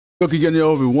Okay, again,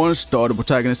 yo, everyone, the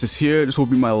Protagonist is here. This will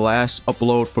be my last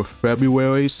upload for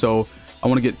February, so I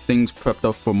want to get things prepped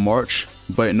up for March.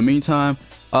 But in the meantime,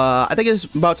 I think it's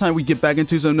about time we get back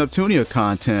into some Neptunia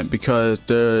content because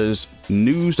there's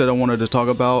news that I wanted to talk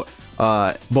about,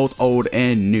 both old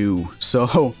and new.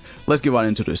 So let's get right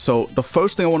into this. So the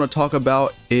first thing I want to talk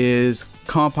about is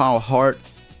Compound Heart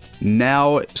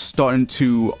now starting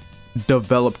to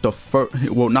develop the first,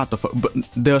 well, not the first, but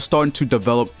they're starting to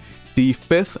develop the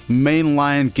 5th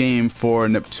mainline game for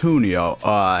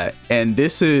Neptunia, and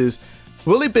this is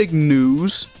really big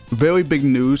news, very big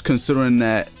news, considering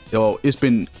that it's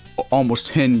been almost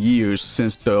 10 years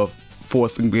since the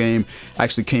 4th game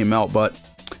actually came out. But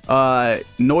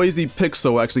Noisy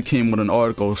Pixel actually came with an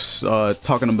article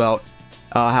talking about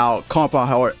how Compound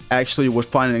Heart actually was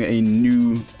finding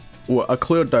a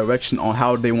clear direction on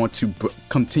how they want to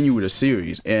continue the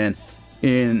series, and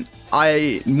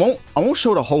I won't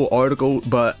show the whole article,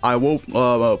 but I will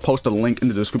post a link in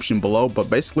the description below. But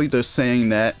basically, they're saying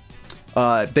that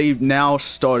they've now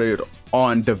started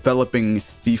on developing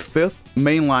the 5th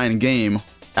mainline game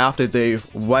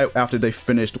right after they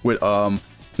finished with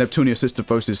Neptunia Sister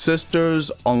vs. Sisters,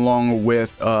 along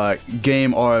with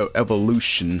Game R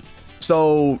Evolution.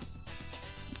 So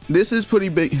this is pretty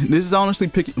big. This is honestly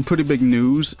pretty big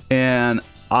news, and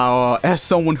as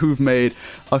someone who've made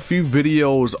a few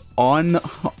videos on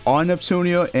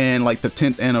Neptunia and like the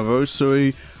 10th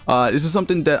anniversary, this is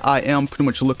something that I am pretty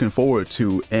much looking forward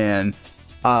to. And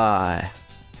there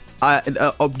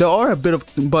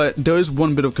is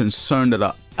one bit of concern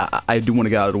that I do want to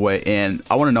get out of the way, and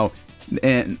I want to know,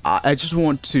 and I just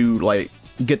want to like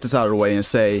get this out of the way and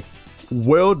say,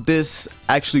 will this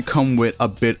actually come with a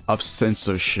bit of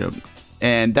censorship?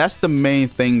 And that's the main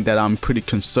thing that I'm pretty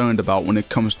concerned about when it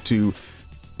comes to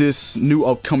this new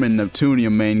upcoming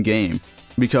Neptunia main game.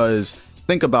 Because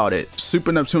think about it,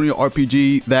 Super Neptunia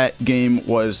RPG, that game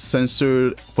was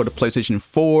censored for the PlayStation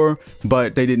 4,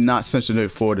 but they did not censor it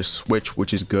for the Switch,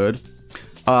 which is good.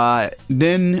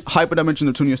 Then Hyperdimension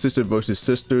Neptunia Sister vs.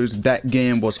 Sisters, that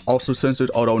game was also censored,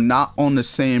 although not on the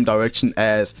same direction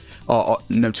as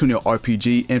Neptunia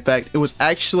RPG. In fact, it was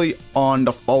actually on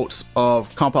the faults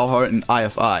of Compound Heart and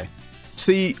IFI.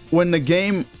 See, when the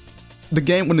game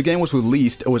was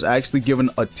released, it was actually given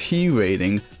a T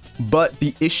rating, but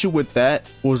the issue with that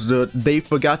was that they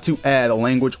forgot to add a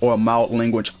language or a mild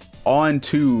language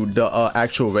onto the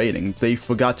actual rating. They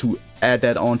forgot to add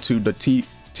that onto the T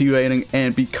rating,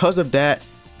 and because of that,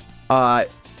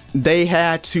 they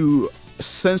had to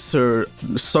censor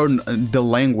the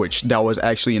language that was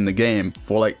actually in the game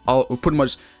for like pretty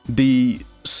much the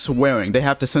swearing. They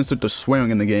have to censor the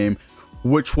swearing in the game,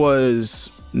 which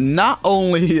was not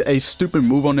only a stupid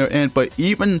move on their end, but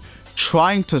even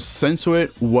trying to censor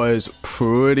it was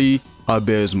pretty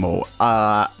abysmal.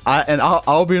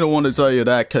 I'll be the one to tell you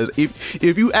that, because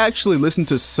if you actually listen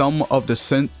to some of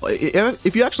the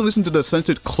if you actually listen to the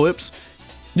censored clips,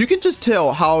 you can just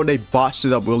tell how they botched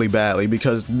it up really badly,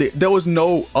 because there was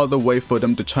no other way for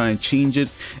them to try and change it,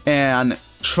 and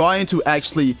trying to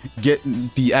actually get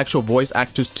the actual voice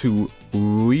actors to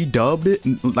redub it,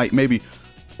 like maybe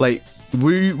like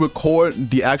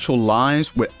re-record the actual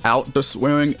lines without the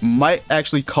swearing, might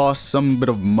actually cost some bit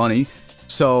of money.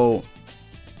 So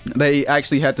they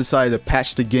actually had decided to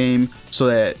patch the game so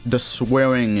that the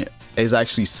swearing is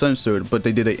actually censored, but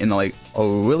they did it in like a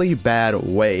really bad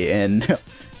way, and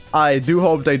I do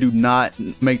hope they do not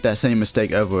make that same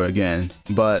mistake ever again.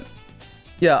 But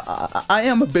yeah, I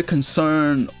am a bit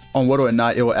concerned on whether or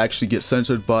not it will actually get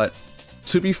censored. But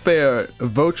to be fair,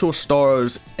 Virtual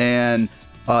Stars and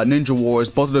Ninja Wars,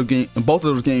 both of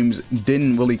those games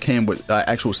didn't really came with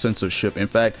actual censorship. In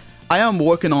fact, I am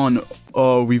working on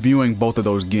reviewing both of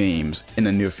those games in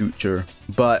the near future,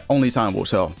 but only time will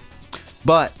tell.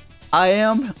 But I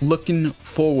am looking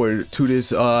forward to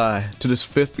this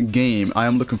 5th game. I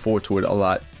am looking forward to it a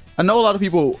lot. I know a lot of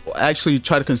people actually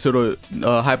try to consider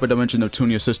Hyperdimension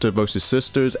Neptunia Sister vs.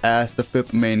 Sisters as the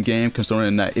 5th main game,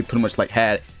 considering that it pretty much like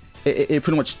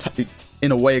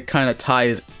in a way it kind of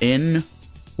ties in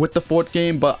with the 4th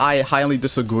game, but I highly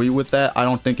disagree with that. I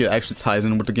don't think it actually ties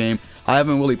in with the game. I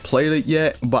haven't really played it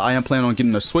yet, but I am planning on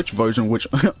getting the Switch version, which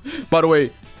by the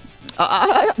way,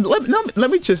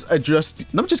 let me just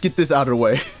get this out of the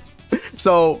way.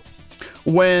 So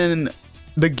when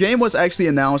the game was actually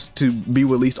announced to be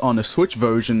released on the Switch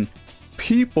version,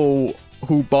 people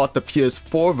who bought the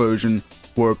PS4 version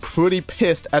were pretty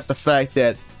pissed at the fact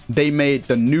that they made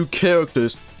the new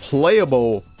characters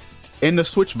playable in the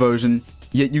Switch version,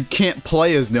 yet you can't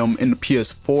play as them in the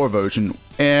PS4 version.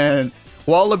 And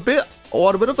while a bit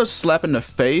of a slap in the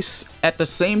face, at the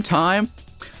same time,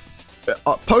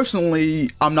 Personally,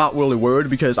 I'm not really worried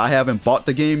because I haven't bought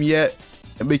the game yet.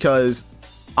 Because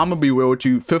I'm gonna be real with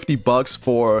you, $50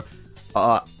 for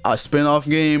a spin-off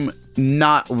game,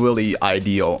 not really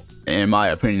ideal in my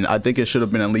opinion. I think it should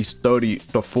have been at least 30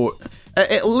 to 40,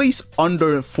 at least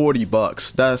under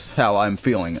 $40. That's how I'm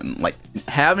feeling. And like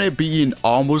having it be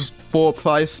almost full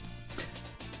price,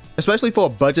 especially for a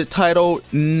budget title,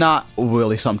 not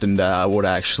really something that I would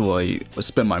actually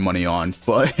spend my money on.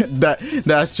 But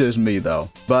that's just me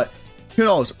though. But who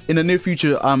knows? In the near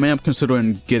future, I am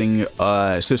considering getting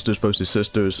Sisters vs.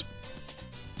 Sisters,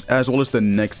 as well as the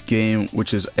next game,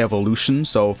 which is Evolution.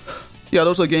 So yeah,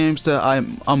 those are games that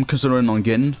I'm considering on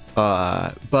getting.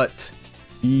 But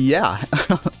yeah,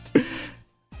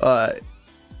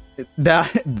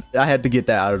 that I had to get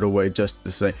that out of the way just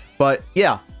to say. But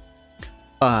yeah.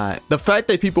 The fact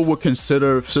that people would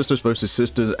consider Sisters vs.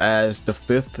 Sisters as the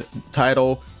 5th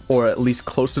title, or at least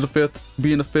close to the 5th,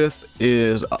 being the 5th,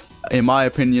 is, in my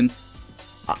opinion,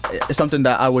 something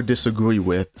that I would disagree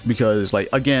with. Because, like,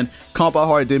 again, Combat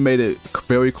Heart did made it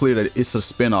very clear that it's a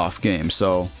spin-off game.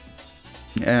 So,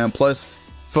 and plus,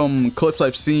 from clips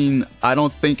I've seen, I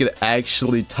don't think it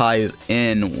actually ties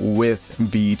in with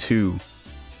V2.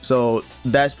 So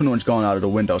that's pretty much gone out of the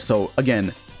window. So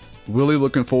again, really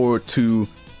looking forward to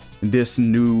this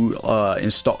new the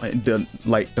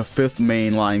 5th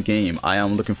mainline game. I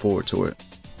am looking forward to it.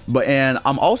 And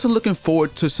I'm also looking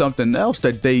forward to something else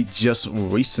that they just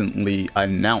recently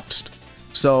announced.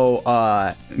 So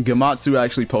Gematsu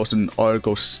actually posted an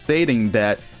article stating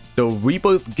that the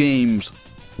Rebirth games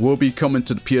will be coming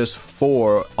to the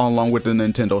PS4 along with the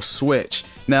Nintendo Switch.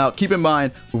 Now, keep in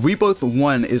mind, Rebirth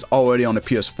 1 is already on the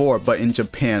PS4, but in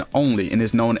Japan only, and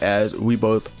is known as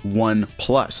Rebirth 1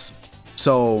 Plus.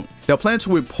 So, they're planning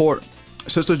to report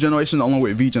Sister Generation along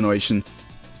with V Generation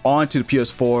onto the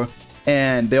PS4,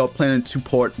 and they're planning to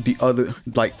port the other,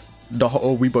 like, the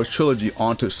whole Rebirth trilogy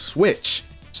onto Switch.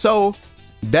 So,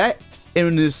 that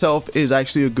in itself is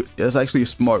actually a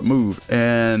smart move.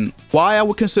 And why I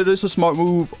would consider this a smart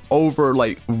move over,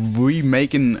 like,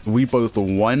 remaking Rebirth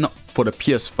 1 for the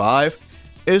PS5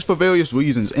 is for various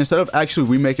reasons. Instead of actually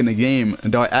remaking the game,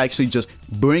 they're actually just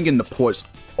bringing the ports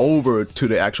over to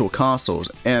the actual consoles.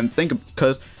 And think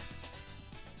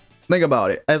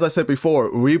about it. As I said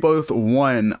before, Rebirth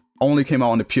 1 only came out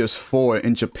on the PS4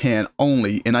 in Japan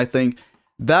only, and I think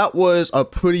that was a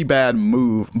pretty bad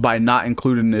move by not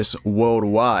including this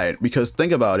worldwide. Because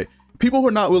think about it, people who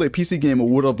are not really a PC gamer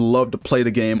would have loved to play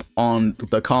the game on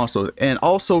the console. And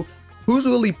also, who's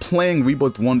really playing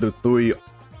Rebirth 1 to 3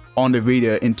 on the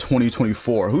Vita in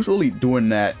 2024? Who's really doing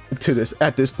that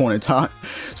at this point in time?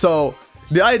 So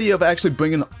the idea of actually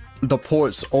bringing the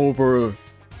ports over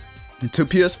to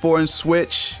PS4 and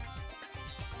Switch,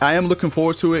 I am looking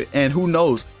forward to it. And who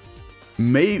knows,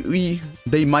 maybe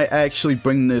they might actually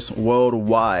bring this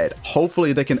worldwide.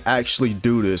 Hopefully they can actually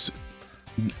do this.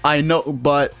 I know,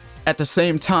 but at the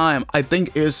same time, I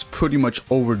think it's pretty much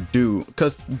overdue,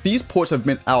 because these ports have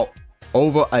been out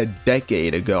over a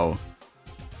decade ago.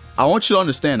 I want you to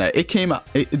understand that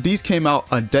these came out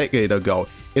a decade ago.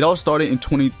 It all started in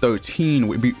 2013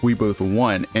 with Rebirth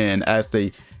 1, and as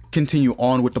they continue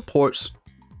on with the ports,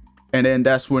 and then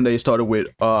that's when they started with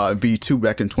V2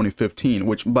 back in 2015,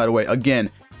 which, by the way, again,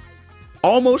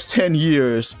 almost 10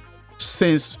 years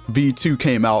since V2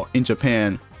 came out in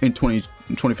Japan in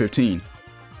 2015.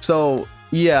 So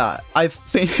yeah, I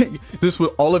think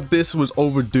all of this was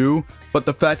overdue, but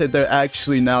the fact that they're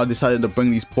actually now decided to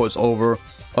bring these ports over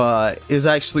is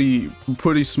actually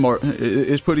pretty smart.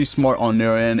 It's pretty smart on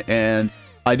their end, and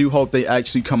I do hope they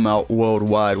actually come out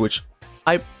worldwide, which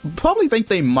I probably think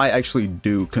they might actually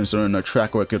do, considering their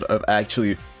track record of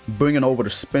actually bringing over the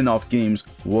spin-off games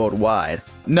worldwide.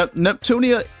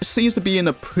 Neptunia seems to be in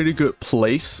a pretty good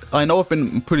place. I know I've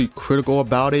been pretty critical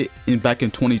about it back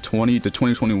in 2020 to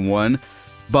 2021,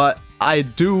 but I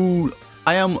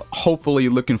am hopefully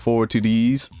looking forward to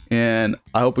these, and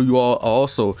I hope you all are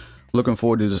also looking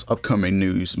forward to this upcoming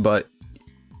news. But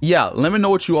yeah, let me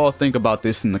know what you all think about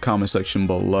this in the comment section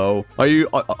below. How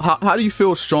do you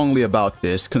feel strongly about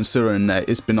this, considering that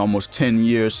it's been almost 10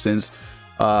 years since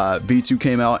V2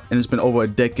 came out, and it's been over a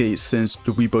decade since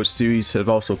the Rebirth series have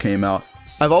also came out?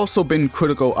 I've also been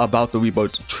critical about the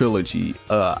Rebirth trilogy,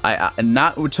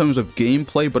 not in terms of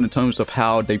gameplay, but in terms of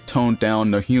how they've toned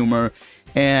down the humor,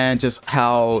 and just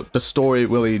how the story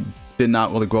really did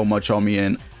not really grow much on me,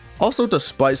 and also the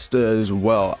sprites as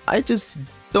well. I just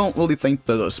don't really think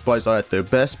the sprites are at their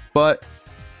best, but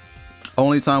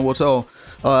only time will tell.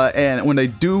 And when they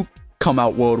do come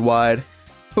out worldwide,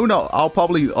 who knows, I'll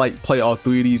probably like play all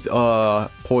 3 of these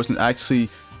ports and actually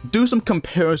do some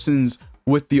comparisons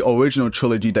with the original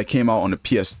trilogy that came out on the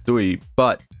PS3,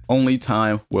 but only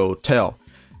time will tell.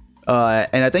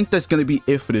 And I think that's gonna be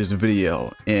it for this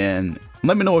video, and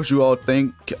let me know what you all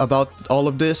think about all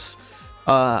of this.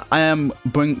 I am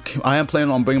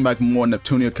planning on bringing back more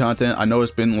Neptunia content. I know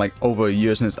it's been like over a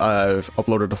year since I've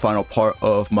uploaded the final part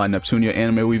of my Neptunia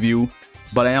anime review,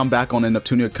 but I am back on the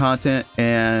Neptunia content,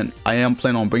 and I am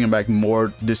planning on bringing back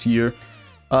more this year.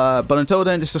 But until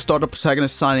then, this is Starter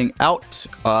Protagonist signing out.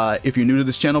 If you're new to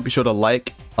this channel, be sure to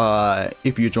like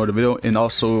if you enjoyed the video, and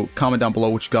also comment down below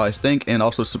what you guys think, and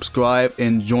also subscribe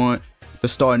and join the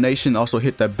Star Nation. Also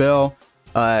hit that bell.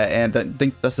 And I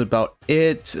think that's about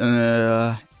it.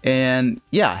 And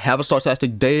yeah, have a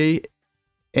Startastic day.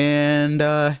 And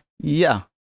yeah.